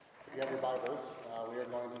you have your Bibles, we are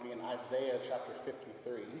going to be in Isaiah chapter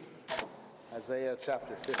 53. Isaiah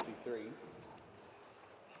chapter 53.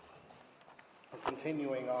 We're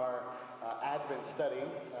continuing our Advent study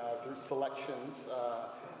through selections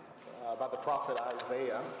by the prophet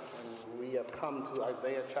Isaiah. And we have come to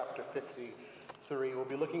Isaiah chapter 53. We'll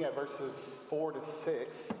be looking at verses 4 to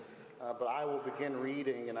 6, but I will begin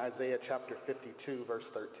reading in Isaiah chapter 52, verse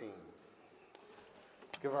 13.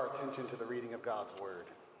 Let's give our attention to the reading of God's word.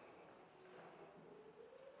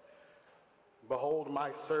 Behold,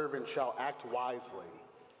 my servant shall act wisely.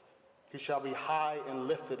 He shall be high and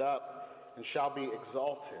lifted up, and shall be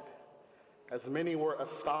exalted. As many were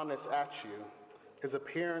astonished at you, his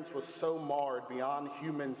appearance was so marred beyond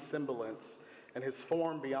human semblance, and his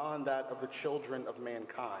form beyond that of the children of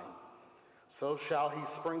mankind. So shall he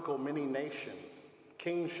sprinkle many nations.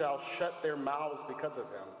 Kings shall shut their mouths because of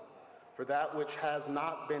him. For that which has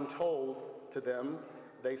not been told to them,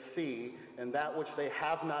 they see, and that which they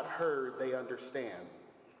have not heard, they understand.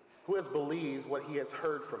 Who has believed what he has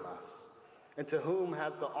heard from us? And to whom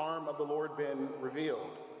has the arm of the Lord been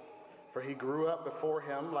revealed? For he grew up before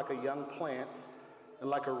him like a young plant,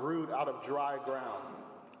 and like a root out of dry ground.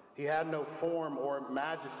 He had no form or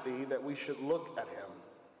majesty that we should look at him,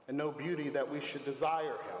 and no beauty that we should desire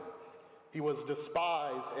him. He was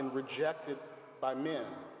despised and rejected by men,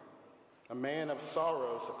 a man of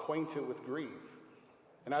sorrows, acquainted with grief.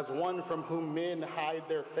 And as one from whom men hide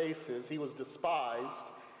their faces, he was despised,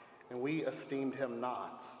 and we esteemed him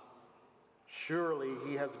not. Surely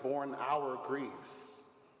he has borne our griefs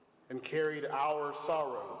and carried our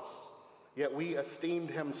sorrows. Yet we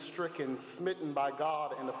esteemed him stricken, smitten by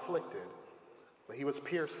God, and afflicted. But he was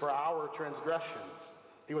pierced for our transgressions.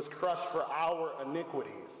 He was crushed for our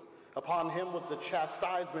iniquities. Upon him was the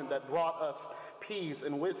chastisement that brought us peace,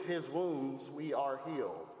 and with his wounds we are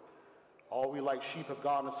healed. All we like sheep have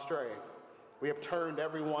gone astray. We have turned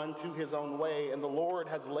everyone to his own way, and the Lord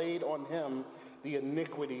has laid on him the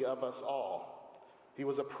iniquity of us all. He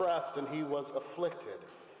was oppressed and he was afflicted.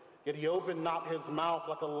 Yet he opened not his mouth.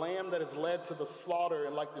 Like a lamb that is led to the slaughter,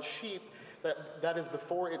 and like the sheep that is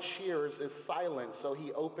before its shears is silent, so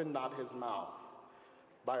he opened not his mouth.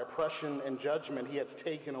 By oppression and judgment he has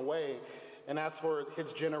taken away. And as for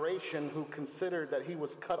his generation, who considered that he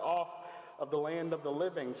was cut off of the land of the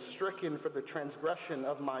living, stricken for the transgression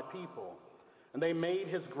of my people. And they made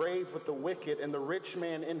his grave with the wicked, and the rich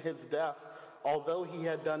man in his death, although he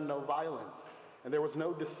had done no violence, and there was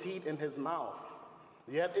no deceit in his mouth.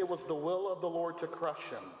 Yet it was the will of the Lord to crush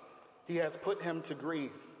him. He has put him to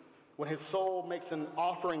grief. When his soul makes an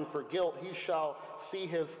offering for guilt, he shall see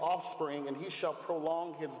his offspring, and he shall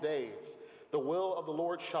prolong his days. The will of the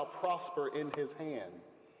Lord shall prosper in his hand.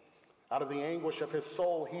 Out of the anguish of his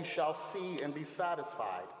soul he shall see and be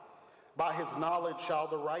satisfied. By his knowledge shall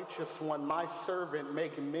the righteous one, my servant,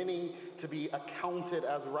 make many to be accounted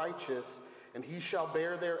as righteous, and he shall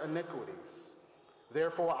bear their iniquities.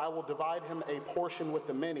 Therefore I will divide him a portion with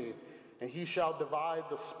the many, and he shall divide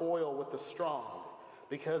the spoil with the strong,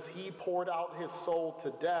 because he poured out his soul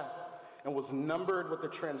to death and was numbered with the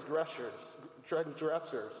transgressors.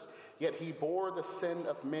 Yet he bore the sin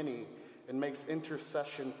of many and makes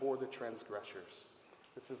intercession for the transgressors.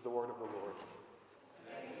 This is the word of the Lord.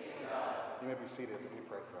 Thanks be to God. You may be seated. Let me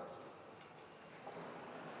pray for us.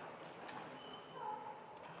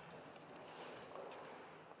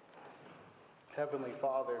 Heavenly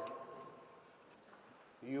Father,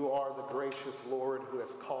 you are the gracious Lord who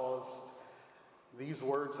has caused these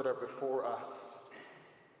words that are before us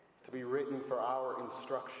to be written for our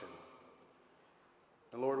instruction.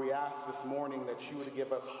 And Lord, we ask this morning that you would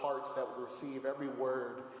give us hearts that would receive every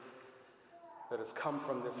word that has come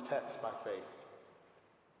from this text by faith.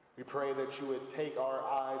 We pray that you would take our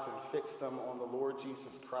eyes and fix them on the Lord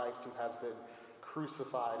Jesus Christ, who has been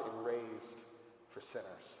crucified and raised for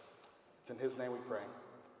sinners. It's in his name we pray.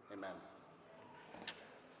 Amen.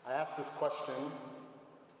 I asked this question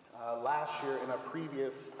last year in a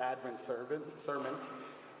previous Advent sermon,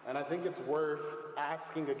 and I think it's worth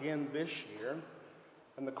asking again this year.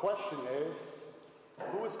 And the question is,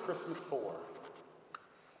 who is Christmas for?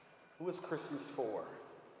 Who is Christmas for?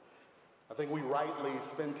 I think we rightly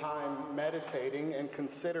spend time meditating and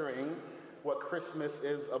considering what Christmas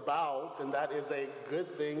is about, and that is a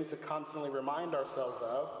good thing to constantly remind ourselves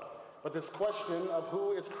of. But this question of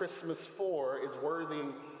who is Christmas for is worthy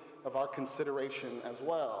of our consideration as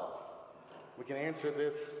well. We can answer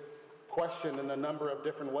this question in a number of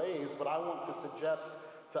different ways, but I want to suggest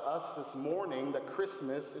to us this morning that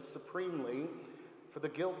Christmas is supremely for the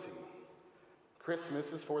guilty.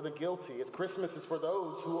 Christmas is for the guilty. Christmas is for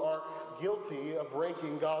those who are guilty of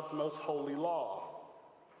breaking God's most holy law.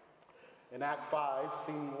 In Act 5,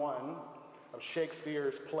 Scene 1 of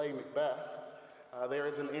Shakespeare's play Macbeth, there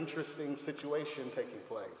is an interesting situation taking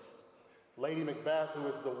place. Lady Macbeth, who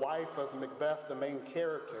is the wife of Macbeth, the main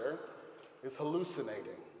character, is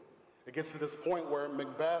hallucinating. It gets to this point where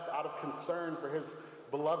Macbeth, out of concern for his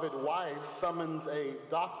beloved wife, summons a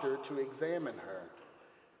doctor to examine her.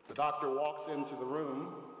 The doctor walks into the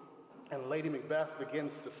room, and Lady Macbeth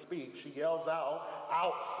begins to speak. She yells out,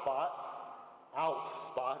 "Out, Spots,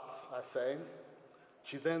 I say."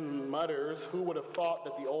 She then mutters, "Who would have thought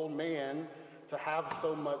that the old man to have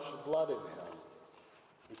so much blood in him?"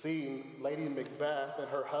 You see, Lady Macbeth and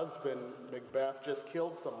her husband, Macbeth, just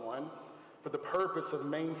killed someone for the purpose of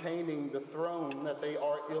maintaining the throne that they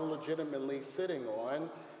are illegitimately sitting on.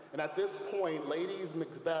 And at this point, Lady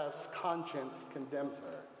Macbeth's conscience condemns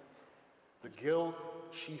her. The guilt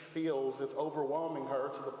she feels is overwhelming her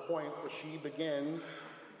to the point where she begins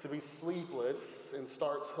to be sleepless and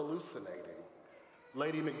starts hallucinating.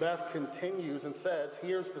 Lady Macbeth continues and says,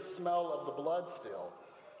 "Here's the smell of the blood still.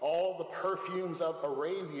 All the perfumes of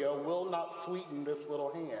Arabia will not sweeten this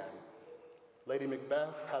little hand." Lady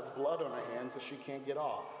Macbeth has blood on her hands that she can't get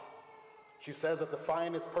off. She says that the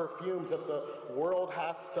finest perfumes that the world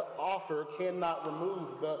has to offer cannot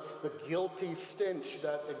remove the guilty stench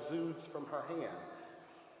that exudes from her hands.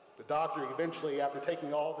 The doctor eventually, after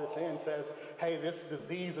taking all this in, says, "Hey, this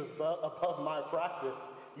disease is above my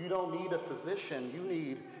practice. You don't need a physician, you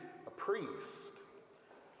need a priest."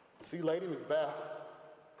 See, Lady Macbeth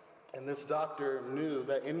and this doctor knew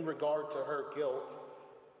that in regard to her guilt,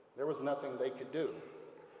 there was nothing they could do.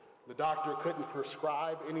 The doctor couldn't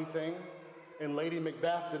prescribe anything, and Lady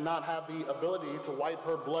Macbeth did not have the ability to wipe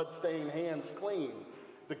her blood-stained hands clean.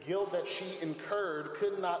 The guilt that she incurred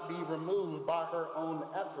could not be removed by her own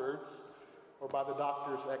efforts or by the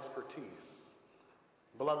doctor's expertise.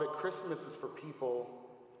 Beloved, Christmas is for people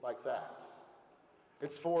like that.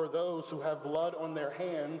 It's for those who have blood on their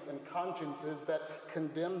hands and consciences that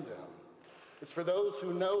condemn them. It's for those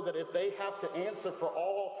who know that if they have to answer for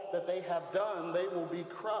all that they have done, they will be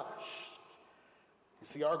crushed. You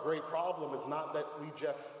see, our great problem is not that we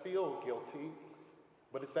just feel guilty,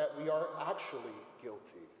 but it's that we are actually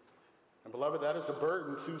guilty. And beloved, that is a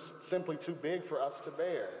burden simply too big for us to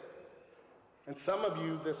bear. And some of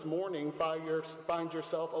you this morning find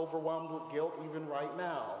yourself overwhelmed with guilt even right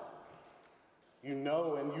now. You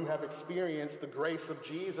know and you have experienced the grace of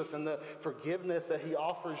Jesus and the forgiveness that he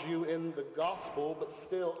offers you in the gospel, but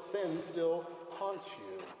sin still haunts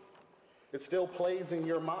you. It still plays in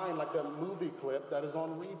your mind like a movie clip that is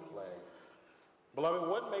on replay. Beloved,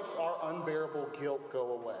 what makes our unbearable guilt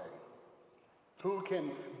go away? Who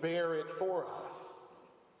can bear it for us?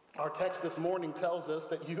 Our text this morning tells us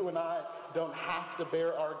that you and I don't have to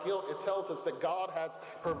bear our guilt. It tells us that God has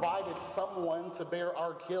provided someone to bear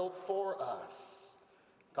our guilt for us.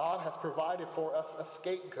 God has provided for us a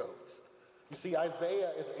scapegoat. You see,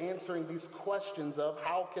 Isaiah is answering these questions of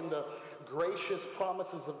how can the gracious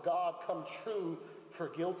promises of God come true for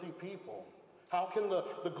guilty people? How can the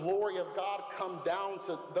glory of God come down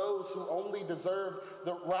to those who only deserve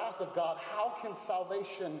the wrath of God? How can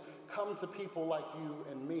salvation come to people like you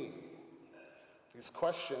and me? These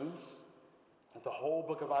questions that the whole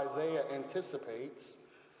book of Isaiah anticipates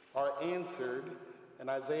are answered in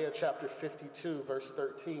Isaiah chapter 52, verse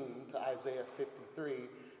 13 to Isaiah 53,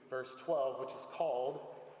 verse 12, which is called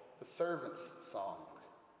the Servant's Song.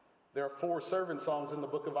 There are 4 servant songs in the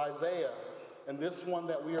book of Isaiah, and this one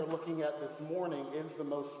that we are looking at this morning is the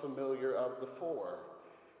most familiar of the 4.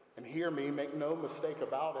 And hear me, make no mistake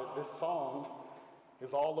about it, this song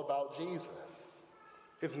is all about Jesus.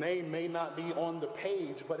 His name may not be on the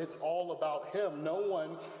page, but it's all about him. No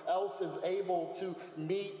one else is able to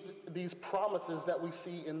meet these promises that we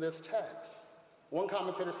see in this text. One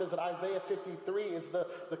commentator says that Isaiah 53 is the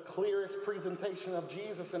clearest presentation of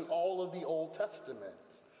Jesus in all of the Old Testament.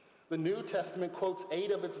 The New Testament quotes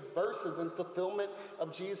 8 of its verses in fulfillment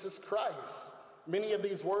of Jesus Christ. Many of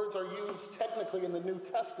these words are used technically in the New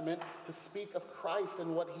Testament to speak of Christ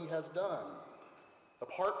and what he has done.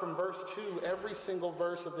 Apart from verse 2, every single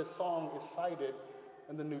verse of this song is cited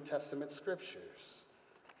in the New Testament scriptures.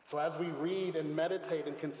 So as we read and meditate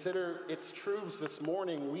and consider its truths this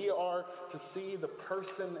morning, we are to see the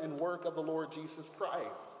person and work of the Lord Jesus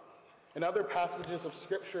Christ. In other passages of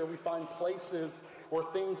Scripture, we find places where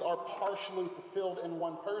things are partially fulfilled in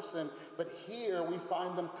one person, but here we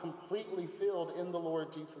find them completely filled in the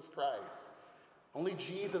Lord Jesus Christ. Only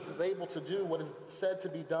Jesus is able to do what is said to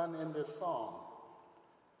be done in this song.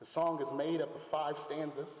 The song is made up of 5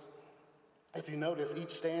 stanzas. If you notice,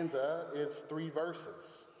 each stanza is 3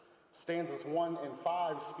 verses. Stanzas 1 and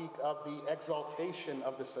 5 speak of the exaltation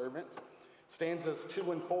of the servant. Stanzas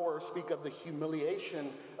 2 and 4 speak of the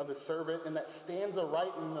humiliation of the servant, and that stanza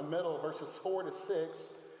right in the middle, verses 4 to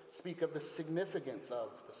 6, speak of the significance of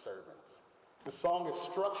the servant. The song is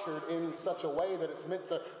structured in such a way that it's meant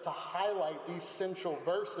to highlight these central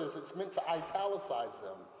verses. It's meant to italicize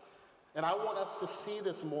them. And I want us to see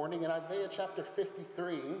this morning in Isaiah chapter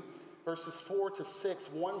 53, verses 4 to 6,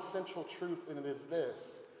 one central truth, and it is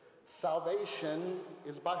this: salvation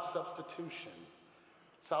is by substitution.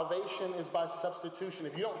 Salvation is by substitution.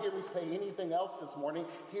 If you don't hear me say anything else this morning,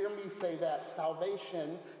 hear me say that.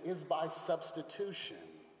 Salvation is by substitution.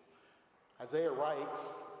 Isaiah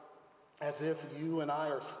writes, as if you and I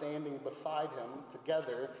are standing beside him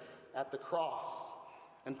together at the cross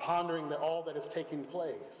and pondering all that is taking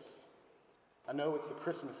place. I know it's the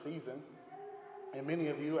Christmas season, and many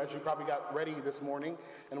of you, as you probably got ready this morning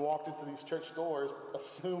and walked into these church doors,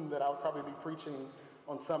 assumed that I would probably be preaching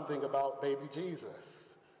on something about baby Jesus.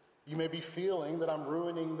 You may be feeling that I'm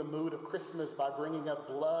ruining the mood of Christmas by bringing up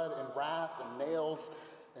blood and wrath and nails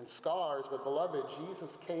and scars, but beloved,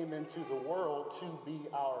 Jesus came into the world to be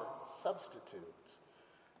our substitute.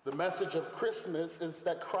 The message of Christmas is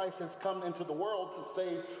that Christ has come into the world to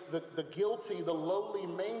save the guilty. The lowly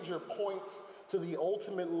manger points to the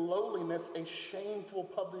ultimate lowliness, a shameful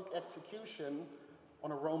public execution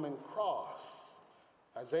on a Roman cross.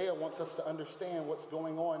 Isaiah wants us to understand what's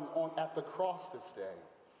going on at the cross this day.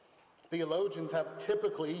 Theologians have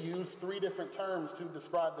typically used three different terms to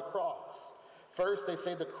describe the cross. First, they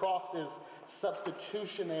say the cross is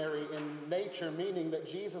substitutionary in nature, meaning that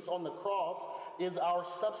Jesus on the cross is our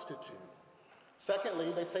substitute.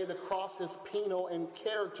 Secondly, they say the cross is penal in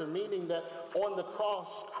character, meaning that on the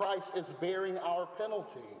cross, Christ is bearing our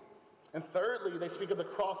penalty. And thirdly, they speak of the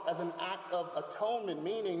cross as an act of atonement,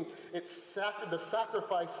 meaning the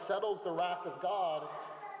sacrifice settles the wrath of God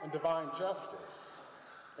and divine justice.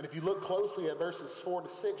 And if you look closely at verses 4 to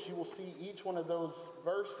 6, you will see each one of those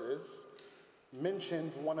verses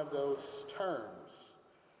mentions one of those terms.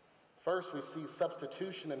 First, we see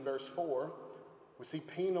substitution in verse 4. We see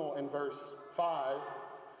penal in verse 5.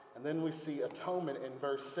 And then we see atonement in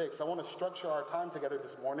verse 6. I want to structure our time together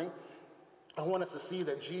this morning. I want us to see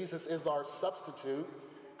that Jesus is our substitute.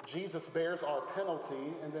 Jesus bears our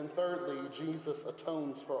penalty. And then thirdly, Jesus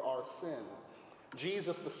atones for our sin.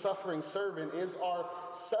 Jesus, the suffering servant, is our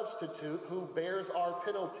substitute who bears our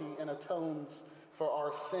penalty and atones for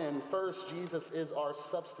our sin. First, Jesus is our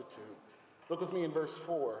substitute. Look with me in verse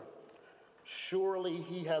 4. Surely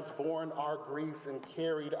he has borne our griefs and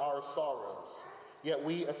carried our sorrows, yet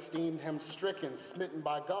we esteemed him stricken, smitten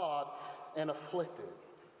by God, and afflicted.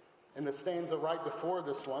 In the stanza right before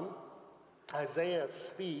this one, Isaiah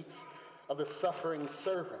speaks of the suffering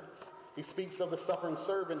servant. He speaks of the suffering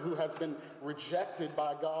servant who has been rejected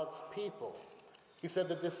by God's people. He said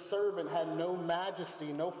that this servant had no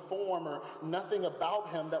majesty, no form, or nothing about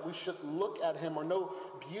him that we should look at him, or no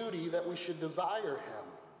beauty that we should desire him.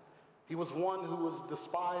 He was one who was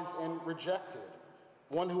despised and rejected,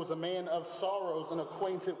 one who was a man of sorrows and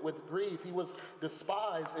acquainted with grief. He was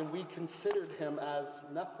despised, and we considered him as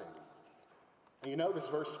nothing. And you notice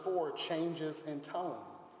verse 4 changes in tone.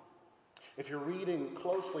 If you're reading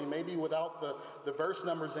closely, maybe without the verse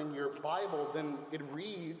numbers in your Bible, then it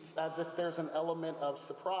reads as if there's an element of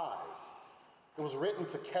surprise. It was written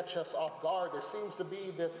to catch us off guard. There seems to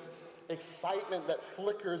be this excitement that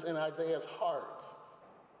flickers in Isaiah's heart.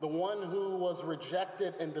 The one who was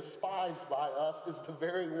rejected and despised by us is the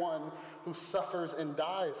very one who suffers and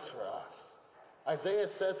dies for us. Isaiah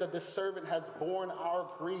says that this servant has borne our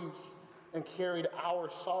griefs and carried our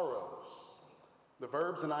sorrows. The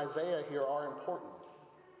verbs in Isaiah here are important.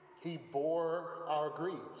 He bore our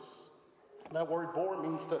griefs. That word bore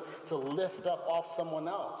means to lift up off someone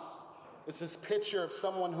else. It's this picture of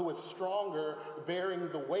someone who is stronger bearing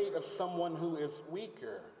the weight of someone who is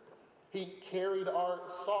weaker. He carried our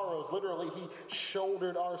sorrows. Literally, he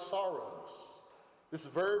shouldered our sorrows. This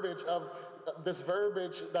verbiage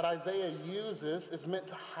that Isaiah uses is meant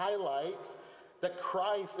to highlight that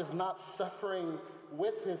Christ is not suffering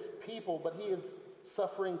with his people, but he is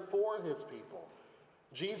suffering for his people.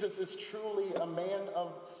 Jesus is truly a man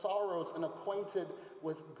of sorrows and acquainted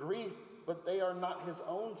with grief, but they are not his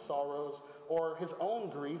own sorrows or his own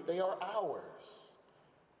grief, they are ours.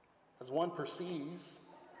 As one perceives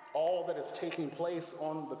all that is taking place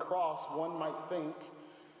on the cross, one might think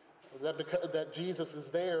that Jesus is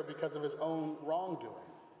there because of his own wrongdoing.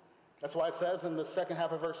 That's why it says in the second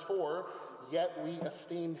half of verse 4, yet we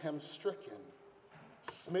esteemed him stricken,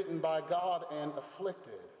 smitten by God and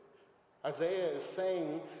afflicted. Isaiah is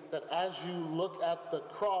saying that as you look at the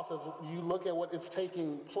cross, as you look at what is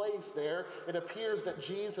taking place there, it appears that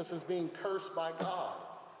Jesus is being cursed by God.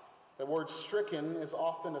 The word stricken is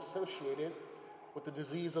often associated with the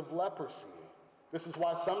disease of leprosy. This is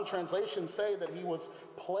why some translations say that he was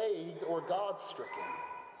plagued or God-stricken.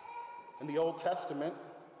 In the Old Testament,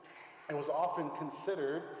 it was often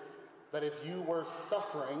considered that if you were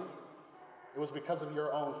suffering, it was because of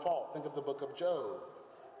your own fault. Think of the book of Job.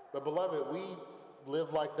 But beloved, we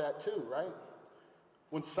live like that too, right?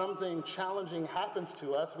 When something challenging happens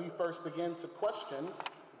to us, we first begin to question,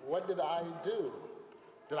 what did I do?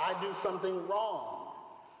 Did I do something wrong?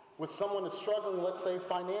 When someone is struggling, let's say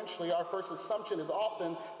financially, our first assumption is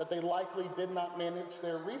often that they likely did not manage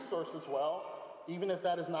their resources well, even if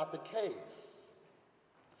that is not the case.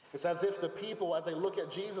 It's as if the people, as they look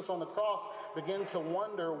at Jesus on the cross, begin to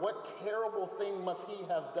wonder, what terrible thing must he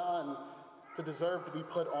have done to deserve to be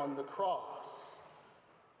put on the cross?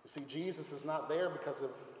 You see, Jesus is not there because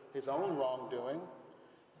of his own wrongdoing.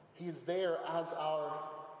 He is there as our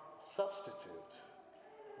substitute.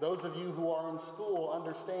 Those of you who are in school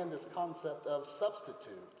understand this concept of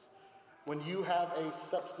substitute. When you have a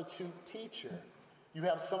substitute teacher, you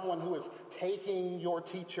have someone who is taking your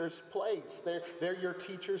teacher's place. They're your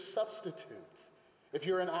teacher's substitute. If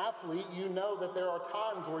you're an athlete, you know that there are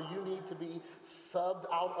times where you need to be subbed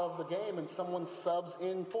out of the game and someone subs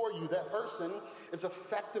in for you. That person is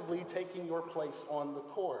effectively taking your place on the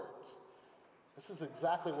court. This is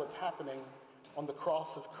exactly what's happening on the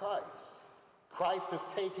cross of Christ. Christ is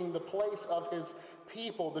taking the place of his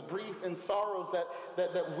people. The grief and sorrows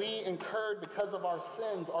that we incurred because of our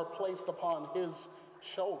sins are placed upon his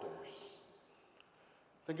shoulders.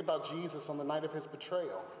 Think about Jesus on the night of his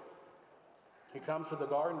betrayal. He comes to the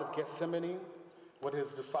Garden of Gethsemane with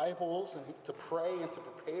his disciples and to pray and to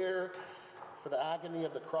prepare for the agony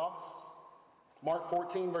of the cross. Mark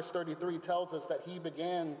 14, verse 33 tells us that he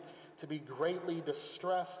began to be greatly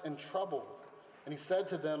distressed and troubled. And he said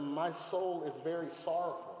to them, "My soul is very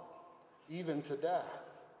sorrowful, even to death."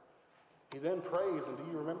 He then prays, and do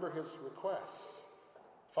you remember his request?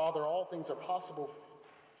 "Father, all things are possible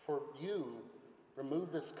for you.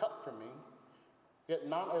 Remove this cup from me. Yet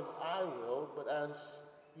not as I will, but as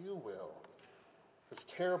you will." This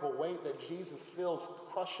terrible weight that Jesus feels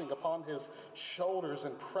crushing upon his shoulders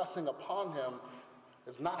and pressing upon him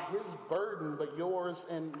is not his burden, but yours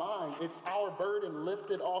and mine. It's our burden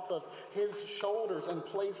lifted off of his shoulders and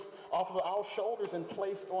placed off of our shoulders and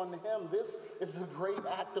placed on him. This is the great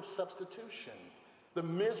act of substitution. The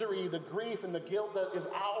misery, the grief, and the guilt that is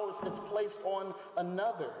ours is placed on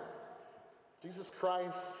another. Jesus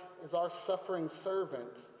Christ is our suffering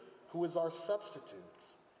servant who is our substitute.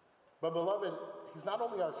 But beloved, he's not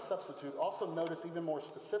only our substitute, also notice even more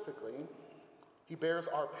specifically, he bears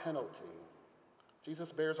our penalty.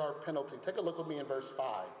 Jesus bears our penalty. Take a look with me in verse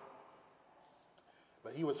 5.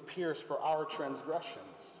 "But he was pierced for our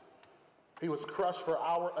transgressions. He was crushed for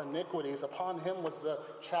our iniquities. Upon him was the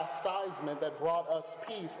chastisement that brought us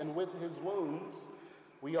peace, and with his wounds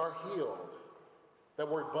we are healed." That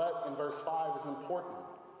word "but" in verse 5 is important.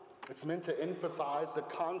 It's meant to emphasize the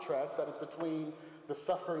contrast that is between the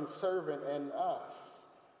suffering servant and us.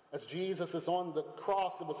 As Jesus is on the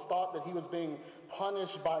cross, it was thought that he was being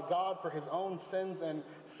punished by God for his own sins and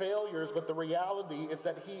failures, but the reality is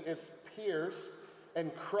that he is pierced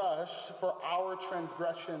and crushed for our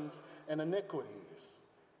transgressions and iniquities.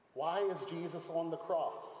 Why is Jesus on the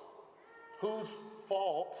cross? Whose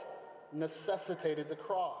fault necessitated the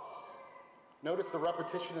cross? Notice the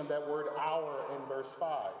repetition of that word "our" in verse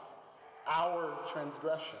 5. Our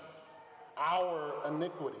transgressions, our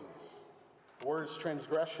iniquities. Words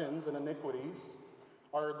transgressions and iniquities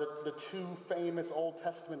are the two famous Old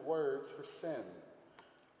Testament words for sin.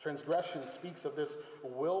 Transgression speaks of this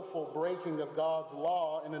willful breaking of God's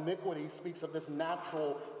law, and iniquity speaks of this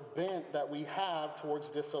natural bent that we have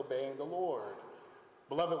towards disobeying the Lord.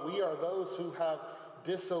 Beloved, we are those who have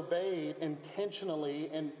disobeyed intentionally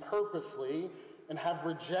and purposely and have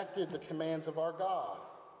rejected the commands of our God.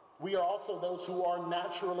 We are also those who are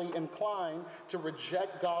naturally inclined to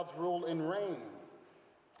reject God's rule and reign.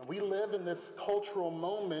 And we live in this cultural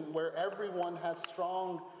moment where everyone has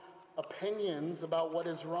strong opinions about what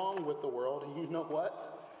is wrong with the world. And you know what?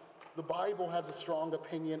 The Bible has a strong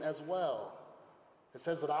opinion as well. It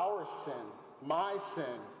says that our sin, my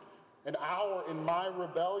sin, and my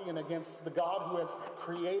rebellion against the God who has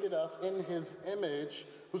created us in his image,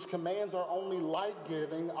 whose commands are only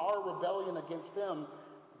life-giving, our rebellion against him,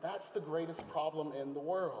 that's the greatest problem in the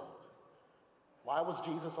world. Why was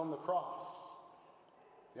Jesus on the cross?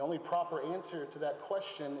 The only proper answer to that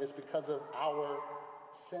question is because of our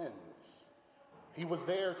sins. He was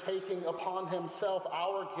there taking upon himself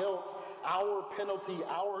our guilt, our penalty,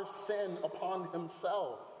 our sin upon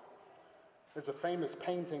himself. There's a famous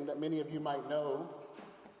painting that many of you might know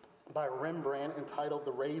by Rembrandt entitled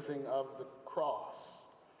The Raising of the Cross.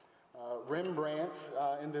 Rembrandt,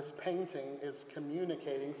 in this painting, is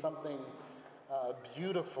communicating something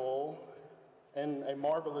beautiful and a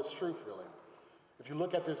marvelous truth, really. If you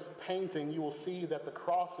look at this painting, you will see that the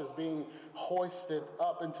cross is being hoisted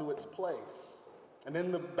up into its place. And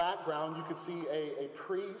in the background, you can see a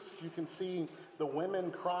priest. You can see the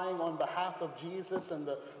women crying on behalf of Jesus and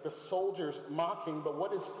the soldiers mocking. But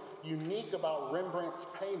what is unique about Rembrandt's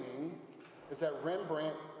painting is that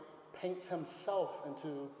Rembrandt paints himself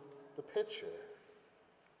into the picture.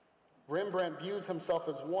 Rembrandt views himself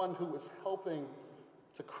as one who is helping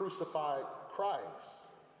to crucify Christ.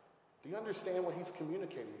 Do you understand what he's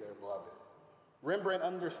communicating there, beloved? Rembrandt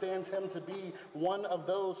understands him to be one of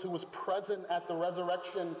those who was present at the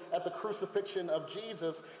resurrection, at the crucifixion of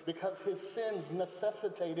Jesus, because his sins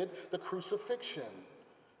necessitated the crucifixion.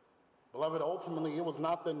 Beloved, ultimately, it was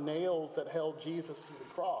not the nails that held Jesus to the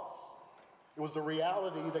cross. It was the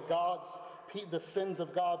reality that the sins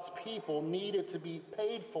of God's people needed to be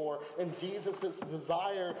paid for, and Jesus'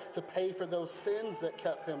 desire to pay for those sins that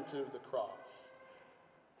kept him to the cross.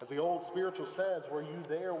 As the old spiritual says, were you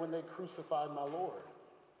there when they crucified my Lord?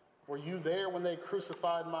 Were you there when they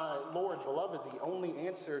crucified my Lord? Beloved, the only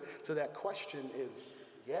answer to that question is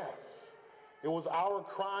yes. It was our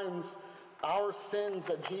crimes, our sins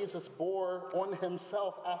that Jesus bore on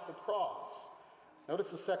himself at the cross. Notice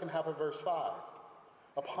the second half of verse 5.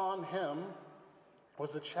 Upon him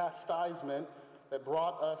was the chastisement that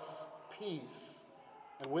brought us peace,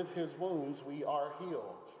 and with his wounds we are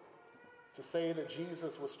healed. To say that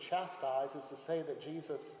Jesus was chastised is to say that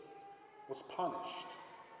Jesus was punished.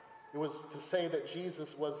 It was to say that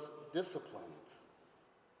Jesus was disciplined.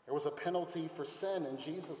 There was a penalty for sin, and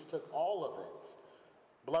Jesus took all of it.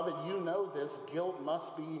 Beloved, you know this. Guilt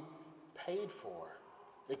must be paid for.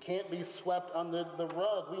 It can't be swept under the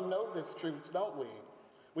rug. We know this truth, don't we?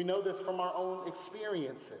 We know this from our own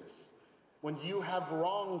experiences. When you have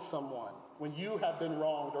wronged someone, when you have been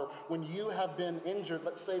wronged, or when you have been injured,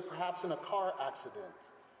 let's say perhaps in a car accident,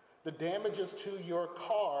 the damages to your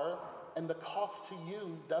car and the cost to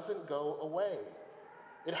you doesn't go away.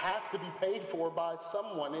 It has to be paid for by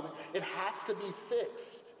someone. It has to be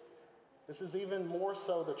fixed. This is even more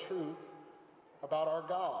so the truth about our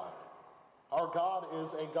God. Our God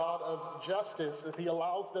is a God of justice. If he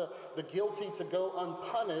allows the guilty to go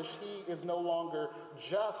unpunished, he is no longer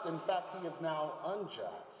just. In fact, he is now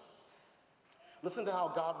unjust. Listen to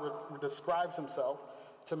how God describes himself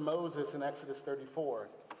to Moses in Exodus 34.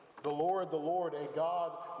 The Lord, a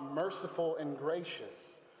God merciful and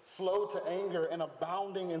gracious, slow to anger and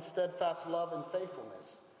abounding in steadfast love and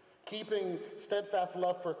faithfulness, keeping steadfast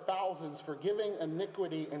love for thousands, forgiving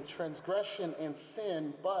iniquity and transgression and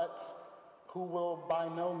sin, but who will by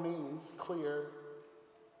no means clear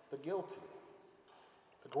the guilty.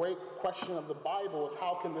 The great question of the Bible is,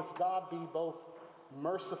 how can this God be both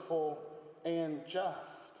merciful and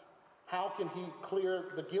just? How can he clear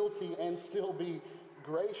the guilty and still be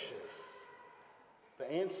gracious?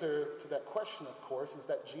 The answer to that question, of course, is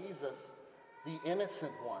that Jesus, the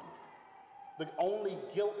innocent one, the only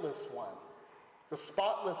guiltless one, the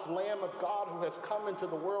spotless Lamb of God who has come into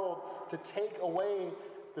the world to take away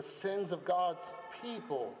the sins of God's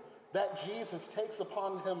people, that Jesus takes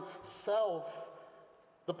upon himself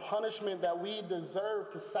the punishment that we deserve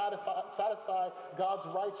to satisfy God's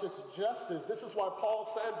righteous justice. This is why Paul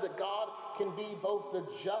says that God can be both the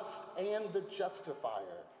just and the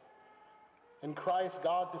justifier. In Christ,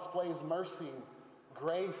 God displays mercy,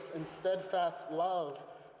 grace, and steadfast love,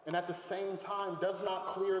 and at the same time does not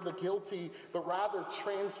clear the guilty, but rather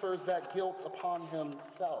transfers that guilt upon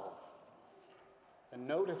himself. And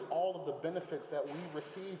notice all of the benefits that we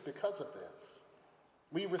receive because of this.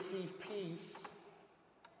 We receive peace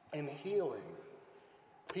and healing.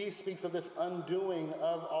 Peace speaks of this undoing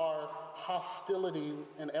of our hostility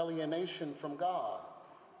and alienation from God.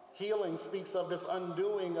 Healing speaks of this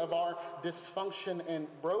undoing of our dysfunction and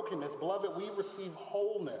brokenness. Beloved, we receive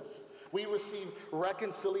wholeness. We receive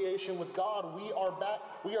reconciliation with God. We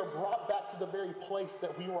are brought back to the very place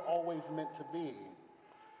that we were always meant to be.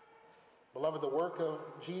 Beloved, the work of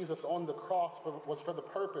Jesus on the cross was for the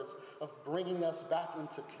purpose of bringing us back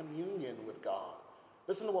into communion with God.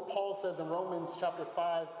 Listen to what Paul says in Romans chapter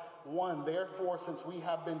 5:1. Therefore, since we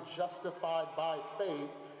have been justified by faith,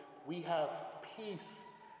 we have peace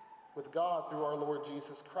with God through our Lord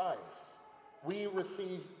Jesus Christ. We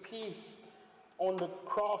receive peace on the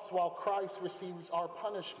cross while Christ receives our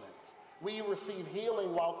punishment. We receive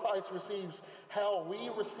healing while Christ receives hell. We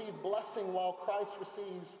receive blessing while Christ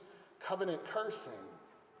receives covenant cursing.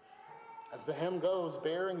 As the hymn goes,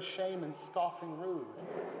 bearing shame and scoffing rude.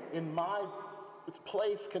 In my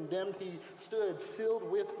place condemned he stood, sealed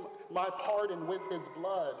with my pardon with his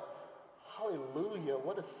blood. Hallelujah,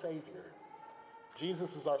 what a Savior.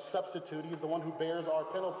 Jesus is our substitute. He's the one who bears our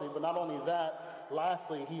penalty. But not only that,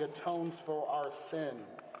 lastly, he atones for our sin.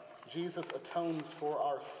 Jesus atones for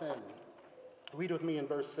our sin. Read with me in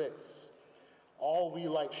verse 6. All we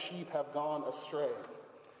like sheep have gone astray.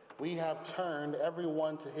 We have turned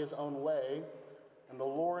everyone to his own way, and the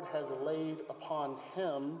Lord has laid upon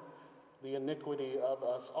him the iniquity of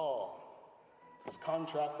us all. This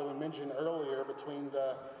contrast that we mentioned earlier between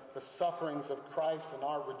the sufferings of Christ and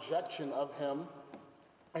our rejection of him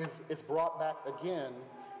is brought back again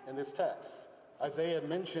in this text. Isaiah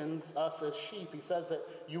mentions us as sheep. He says that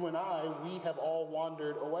you and I, we have all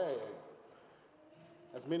wandered away.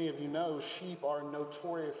 As many of you know, sheep are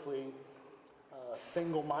notoriously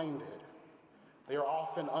single-minded. They are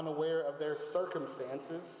often unaware of their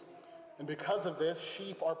circumstances, and because of this,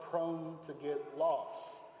 sheep are prone to get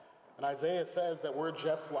lost. And Isaiah says that we're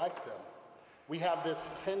just like them. We have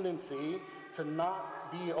this tendency to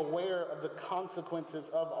not be aware of the consequences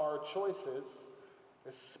of our choices,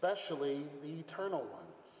 especially the eternal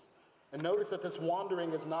ones. And notice that this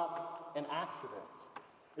wandering is not an accident.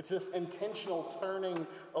 It's this intentional turning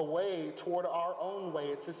away toward our own way.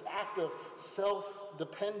 It's this act of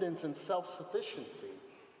self-dependence and self-sufficiency.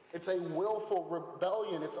 It's a willful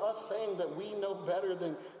rebellion. It's us saying that we know better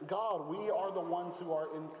than God. We are the ones who are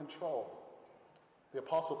in control. The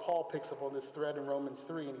Apostle Paul picks up on this thread in Romans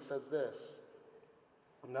 3, and he says this: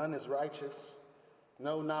 none is righteous.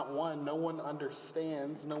 No, not one. No one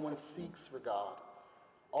understands. No one seeks for God.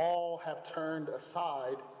 All have turned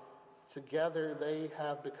aside. Together they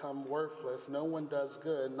have become worthless. No one does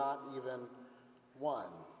good, not even one.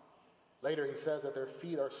 Later he says that their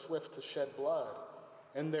feet are swift to shed blood,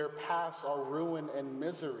 and their paths are ruin and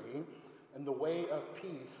misery, and the way of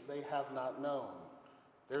peace they have not known.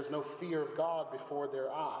 There's no fear of God before their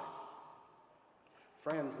eyes.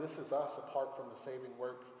 Friends, this is us apart from the saving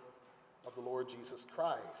work of the Lord Jesus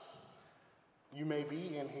Christ. You may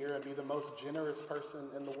be in here and be the most generous person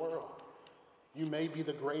in the world. You may be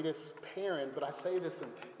the greatest parent, but I say this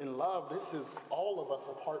in love. This is all of us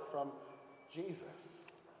apart from Jesus.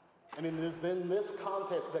 And it is in this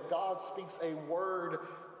context that God speaks a word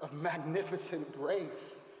of magnificent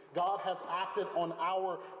grace. God has acted on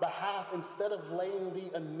our behalf. Instead of laying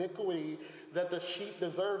the iniquity that the sheep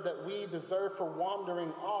deserve, that we deserve for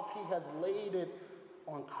wandering off, he has laid it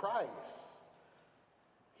on Christ.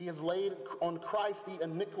 He has laid on Christ the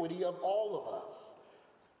iniquity of all of us.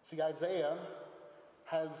 See, Isaiah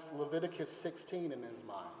has Leviticus 16 in his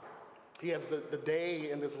mind. He has the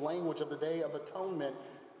day and this language of the Day of Atonement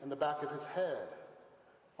in the back of his head.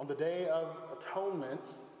 On the Day of Atonement,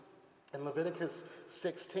 in Leviticus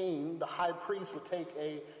 16, the high priest would take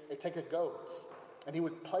a goat, and he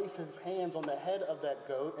would place his hands on the head of that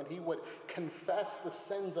goat, and he would confess the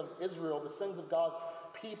sins of Israel, the sins of God's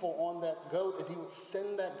people on that goat, and he would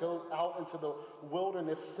send that goat out into the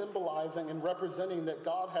wilderness, symbolizing and representing that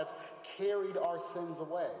God has carried our sins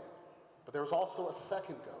away. But there was also a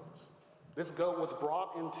second goat. This goat was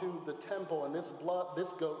brought into the temple, and this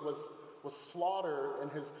goat was slaughtered,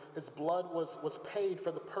 and his blood was paid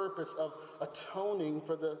for the purpose of atoning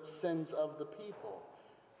for the sins of the people.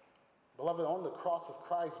 Beloved, on the cross of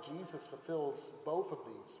Christ, Jesus fulfills both of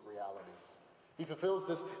these realities. He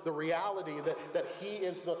fulfills the reality that he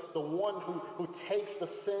is the one who takes the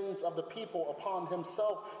sins of the people upon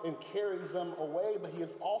himself and carries them away, but he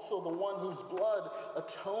is also the one whose blood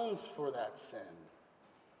atones for that sin.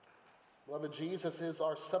 Beloved, Jesus is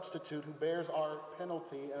our substitute who bears our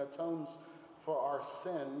penalty and atones for our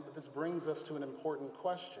sin, but this brings us to an important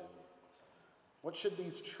question. What should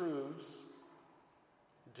these truths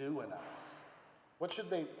do in us? What should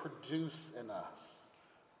they produce in us?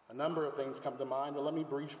 A number of things come to mind, but let me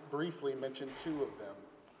briefly mention two of them.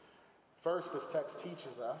 First, this text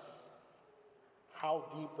teaches us how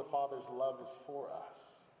deep the Father's love is for us.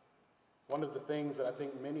 One of the things that I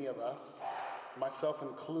think many of us, myself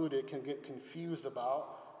included, can get confused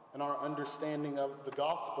about in our understanding of the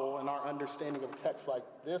gospel and our understanding of texts like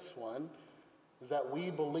this one is that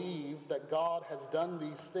we believe that God has done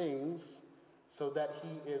these things so that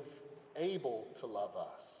he is able to love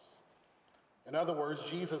us. In other words,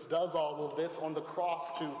 Jesus does all of this on the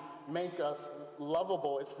cross to make us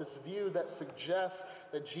lovable. It's this view that suggests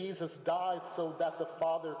that Jesus dies so that the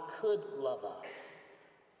Father could love us.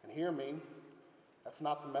 And hear me, That's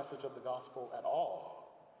not the message of the gospel at all.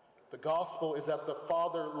 The gospel is that the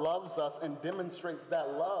Father loves us and demonstrates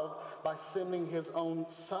that love by sending his own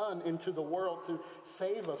Son into the world to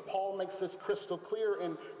save us. Paul makes this crystal clear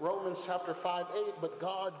in Romans chapter 5:8, but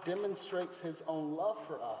God demonstrates his own love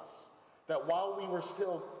for us, that while we were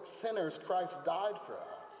still sinners, Christ died for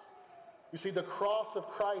us. You see, the cross of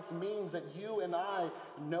Christ means that you and I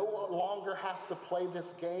no longer have to play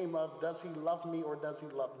this game of does he love me or does he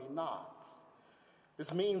love me not?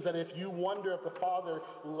 This means that if you wonder if the Father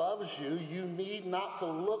loves you, you need not to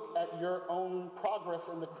look at your own progress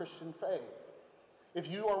in the Christian faith. If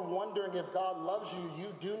you are wondering if God loves you,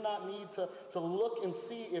 you do not need to look and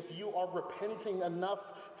see if you are repenting enough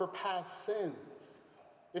for past sins.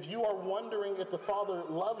 If you are wondering if the Father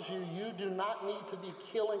loves you, you do not need to be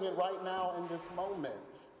killing it right now in this moment.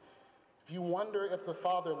 If you wonder if the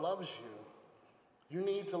Father loves you, you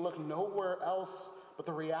need to look nowhere else but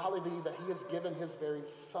the reality that he has given his very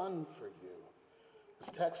Son for you. This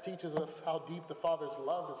text teaches us how deep the Father's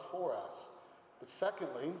love is for us. But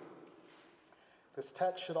secondly, this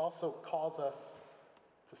text should also cause us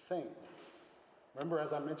to sing. Remember,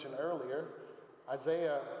 as I mentioned earlier,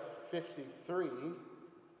 Isaiah 53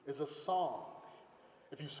 is a song.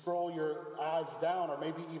 If you scroll your eyes down or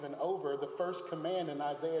maybe even over, the first command in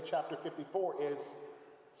Isaiah chapter 54 is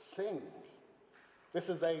sing. This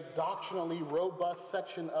is a doctrinally robust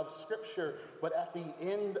section of Scripture, but at the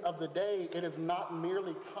end of the day, it is not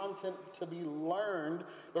merely content to be learned,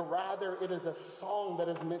 but rather it is a song that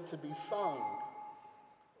is meant to be sung.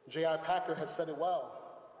 J.I. Packer has said it well.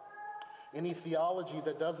 Any theology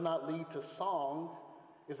that does not lead to song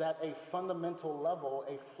is at a fundamental level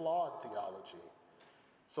a flawed theology.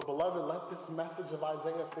 So, beloved, let this message of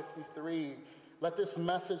Isaiah 53, let this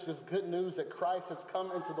message, this good news that Christ has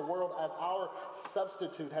come into the world as our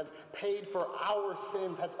substitute, has paid for our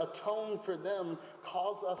sins, has atoned for them,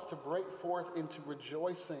 cause us to break forth into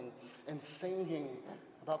rejoicing and singing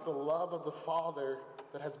about the love of the Father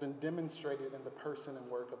that has been demonstrated in the person and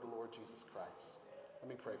work of the Lord Jesus Christ. Let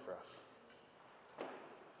me pray for us.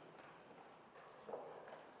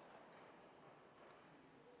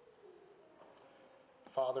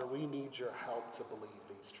 Father, we need your help to believe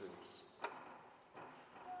these truths.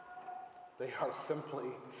 They are simply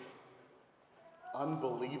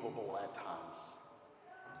unbelievable at times.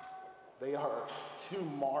 They are too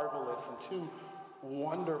marvelous and too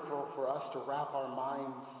wonderful for us to wrap our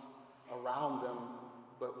minds around them,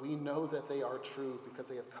 but we know that they are true because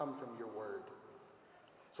they have come from your word.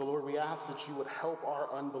 So Lord, we ask that you would help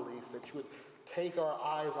our unbelief, that you would take our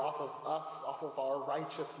eyes off of us, off of our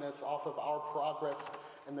righteousness, off of our progress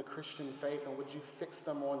in the Christian faith, and would you fix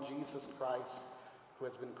them on Jesus Christ, who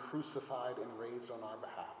has been crucified and raised on our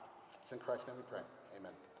behalf. It's in Christ's name we pray.